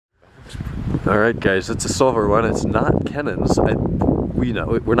All right, guys, it's a silver one. It's not Kennan's.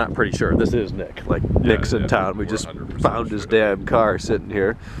 We're not pretty sure. This is Nick. Like, Nick's in town. We just found his damn car sitting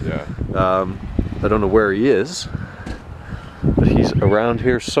here. Yeah. I don't know where he is, but he's around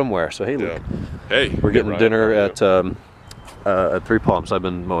here somewhere. So hey, Luke. Hey. We're getting dinner at Three Palms. I've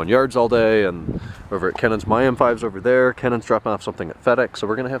been mowing yards all day, and over at Kennan's, my M5's over there. Kennan's dropping off something at FedEx, so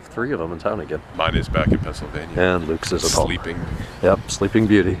we're gonna have 3 of them in town again. Mine is back in Pennsylvania. And Luke's is at home. Sleeping. Yep, sleeping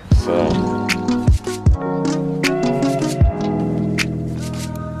beauty. So.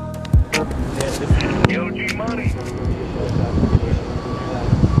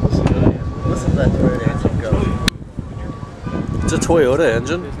 Listen to that Toyota engine go. It's a Toyota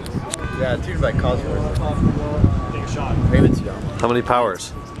engine? Yeah, tuned by Cosworth. Maybe it's young. How many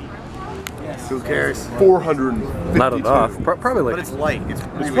powers? Who cares? 452. Not enough. Probably like. But it's light. It's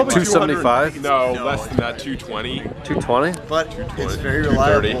really probably 275? No, less than that. 220. 220? But it's very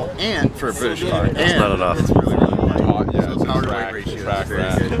reliable, and for a British car, That's not enough. It's really light. Yeah, So it's power to track- weight ratio track is very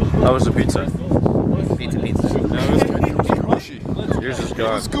that. good. How was the pizza? Pizza. No, it was good. It was squishy. Yours is It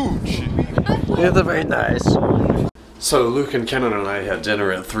gone. was gooch. Yeah, they're very nice. So Luke and Kenan and I had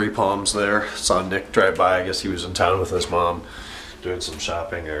dinner at Three Palms there. Saw Nick drive by. I guess he was in town with his mom doing some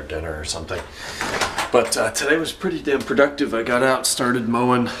shopping or dinner or something. But today was pretty damn productive. I got out, started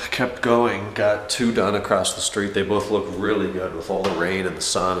mowing, kept going, got 2 done across the street. They both look really good with all the rain and the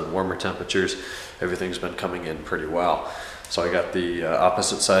sun and warmer temperatures. Everything's been coming in pretty well. So I got the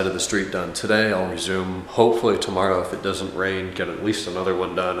opposite side of the street done today. I'll resume hopefully tomorrow if it doesn't rain, get at least another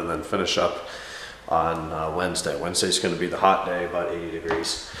one done, and then finish up on Wednesday. Wednesday's going to be the hot day, about 80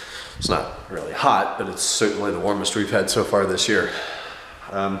 degrees. It's not really hot, but it's certainly the warmest we've had so far this year.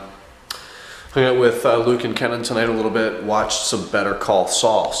 Hung out with Luke and Kenan tonight a little bit, watched some Better Call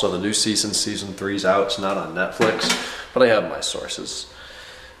Saul. So the new season 3's out. It's not on Netflix, but I have my sources.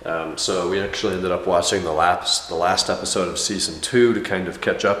 So we actually ended up watching the last episode of season 2 to kind of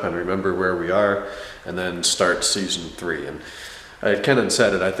catch up and remember where we are, and then start season 3. And Kenan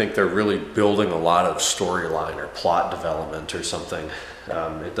said it, I think they're really building a lot of storyline or plot development or something.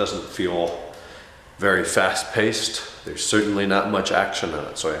 It doesn't feel very fast-paced. There's certainly not much action in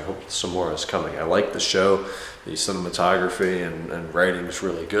it, so I hope some more is coming. I like the show. The cinematography and writing is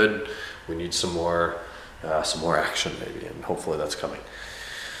really good. We need some more action maybe, and hopefully that's coming.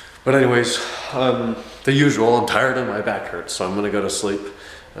 But anyways, the usual, I'm tired and my back hurts, so I'm gonna go to sleep,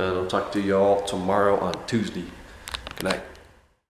 and I'll talk to y'all tomorrow on Tuesday. Good night.